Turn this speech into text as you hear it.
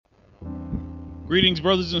Greetings,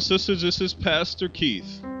 brothers and sisters. This is Pastor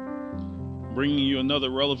Keith, bringing you another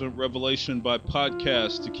relevant revelation by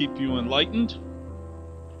podcast to keep you enlightened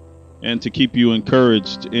and to keep you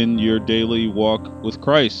encouraged in your daily walk with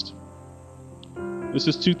Christ. This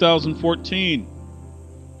is 2014.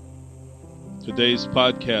 Today's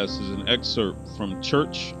podcast is an excerpt from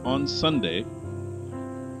Church on Sunday,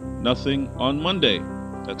 Nothing on Monday.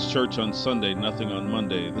 That's Church on Sunday, Nothing on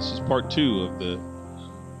Monday. This is part 2 of the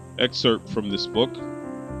excerpt from this book.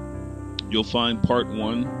 You'll find part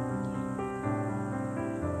 1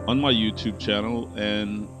 on my YouTube channel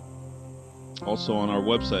and also on our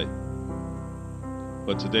website.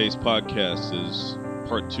 But today's podcast is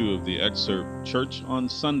part 2 of the excerpt, Church on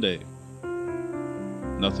Sunday,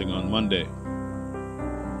 Nothing on Monday.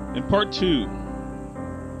 In part 2,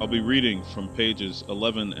 I'll be reading from pages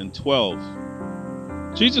 11 and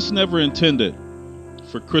 12. Jesus never intended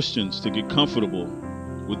for Christians to get comfortable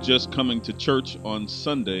with just coming to church on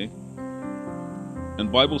Sunday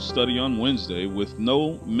and Bible study on Wednesday with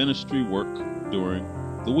no ministry work during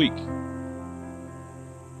the week.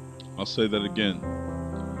 I'll say that again.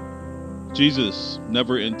 Jesus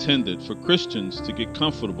never intended for Christians to get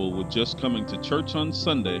comfortable with just coming to church on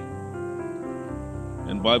Sunday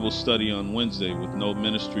and Bible study on Wednesday with no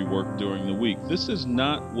ministry work during the week. This is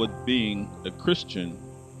not what being a Christian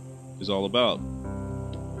is all about.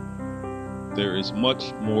 There is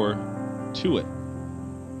much more to it.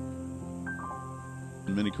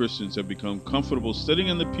 Many Christians have become comfortable sitting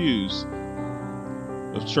in the pews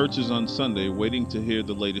of churches on Sunday waiting to hear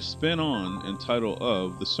the latest spin on and title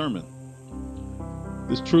of the sermon.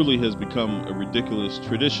 This truly has become a ridiculous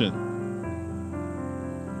tradition.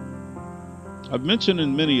 I've mentioned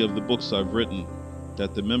in many of the books I've written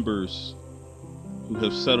that the members who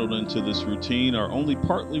have settled into this routine are only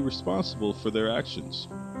partly responsible for their actions.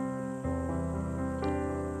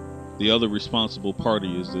 The other responsible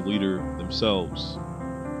party is the leader themselves.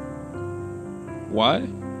 Why?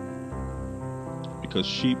 Because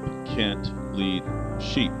sheep can't lead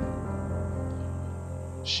sheep.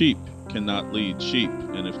 Sheep cannot lead sheep,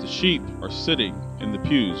 and if the sheep are sitting in the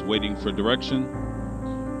pews waiting for direction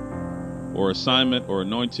or assignment or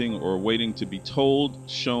anointing or waiting to be told,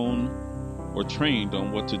 shown, or trained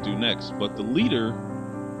on what to do next, but the leader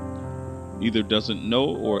either doesn't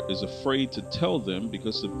know or is afraid to tell them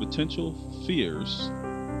because of potential fears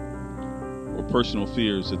or personal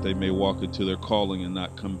fears that they may walk into their calling and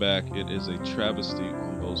not come back, it is a travesty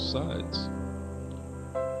on both sides.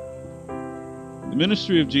 The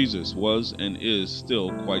ministry of Jesus was and is still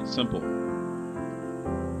quite simple.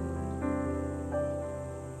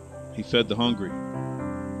 He fed the hungry.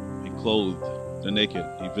 He clothed the naked.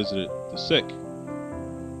 He visited the sick.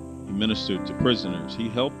 He ministered to prisoners. He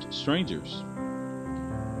helped strangers.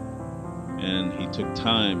 And he took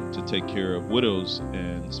time to take care of widows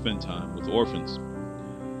and spend time with orphans.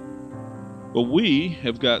 But we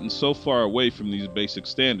have gotten so far away from these basic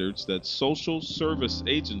standards that social service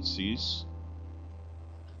agencies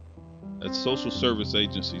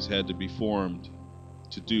had to be formed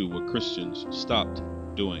to do what Christians stopped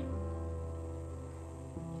doing.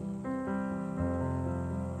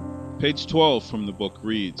 Page 12 from the book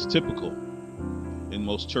reads, typical in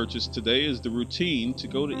most churches today is the routine to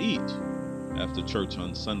go to eat after church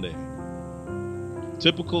on Sunday.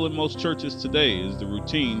 Typical in most churches today is the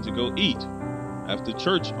routine to go eat after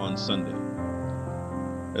church on Sunday.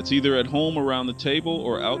 That's either at home around the table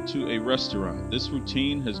or out to a restaurant. This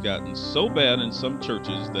routine has gotten so bad in some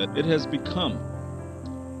churches that it has become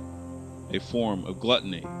a form of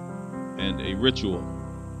gluttony and a ritual,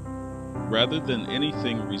 rather than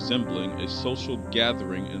anything resembling a social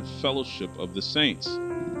gathering and fellowship of the saints.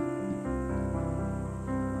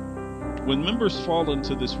 When members fall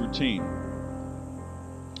into this routine,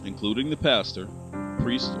 including the pastor,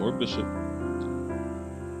 priest, or bishop,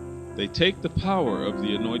 they take the power of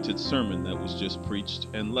the anointed sermon that was just preached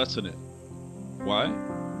and lessen it. Why?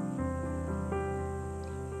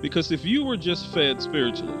 Because if you were just fed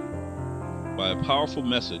spiritually by a powerful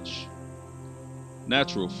message,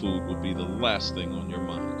 natural food would be the last thing on your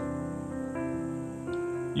mind.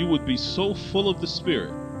 You would be so full of the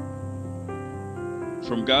Spirit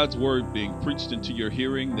from God's word being preached into your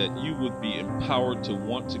hearing that you would be empowered to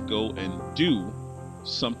want to go and do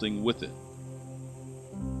something with it.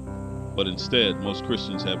 But instead, most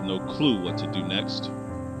Christians have no clue what to do next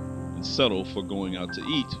and settle for going out to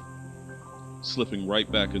eat, slipping right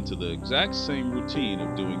back into the exact same routine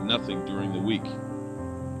of doing nothing during the week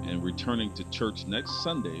and returning to church next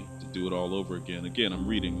Sunday to do it all over again. Again, I'm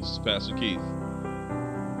reading. This is Pastor Keith,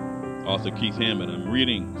 author Keith Hammond. I'm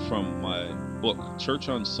reading from my book, Church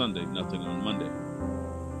on Sunday, Nothing on Monday.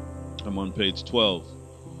 I'm on page 12.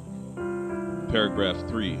 Paragraph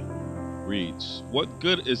 3 reads, "What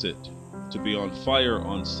good is it to be on fire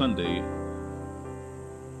on Sunday,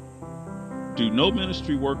 do no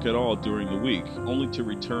ministry work at all during the week, only to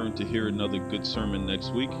return to hear another good sermon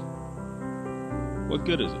next week? What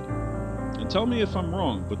good is it?" And tell me if I'm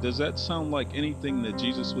wrong, but does that sound like anything that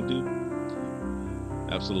Jesus would do?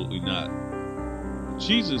 Absolutely not.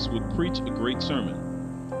 Jesus would preach a great sermon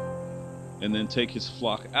and then take his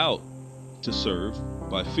flock out to serve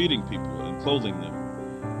by feeding people and clothing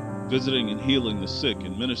them, visiting and healing the sick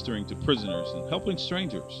and ministering to prisoners and helping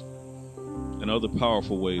strangers, and other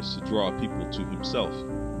powerful ways to draw people to himself.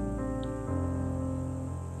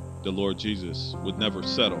 The Lord Jesus would never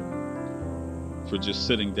settle for just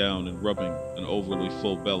sitting down and rubbing an overly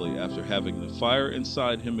full belly after having the fire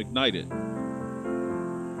inside him ignited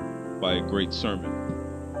by a great sermon.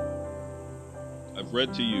 I've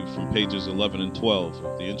read to you from pages 11 and 12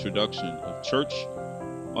 of the introduction of Church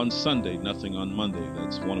on Sunday, Nothing on Monday.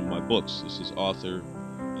 That's one of my books. This is author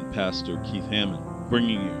and pastor Keith Hammond,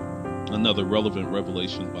 bringing you another relevant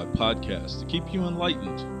revelation by podcast to keep you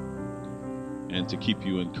enlightened and to keep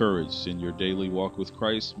you encouraged in your daily walk with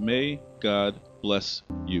Christ. May God bless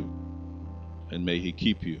you, and may he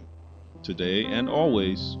keep you today and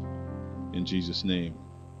always, in Jesus' name.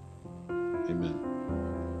 Amen.